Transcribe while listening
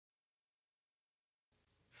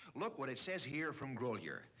Look what it says here from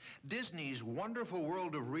Grolier. Disney's Wonderful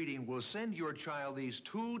World of Reading will send your child these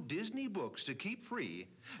 2 Disney books to keep free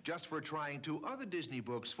just for trying 2 other Disney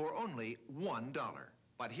books for only $1.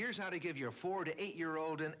 But here's how to give your 4 to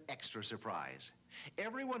 8-year-old an extra surprise.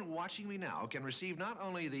 Everyone watching me now can receive not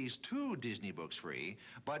only these 2 Disney books free,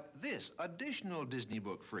 but this additional Disney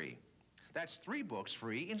book free. That's 3 books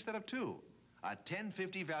free instead of 2. A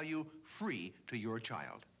 $10.50 value free to your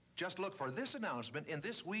child. Just look for this announcement in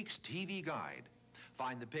this week's TV guide.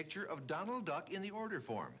 Find the picture of Donald Duck in the order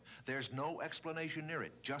form. There's no explanation near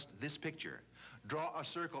it, just this picture. Draw a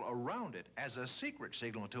circle around it as a secret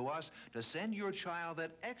signal to us to send your child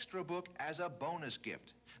that extra book as a bonus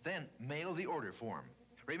gift. Then mail the order form.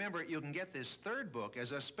 Remember, you can get this 3rd book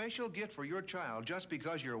as a special gift for your child just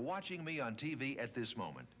because you're watching me on TV at this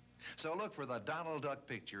moment. So look for the Donald Duck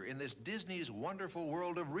picture in this Disney's Wonderful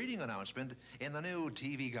World of Reading announcement in the new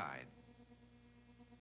TV guide.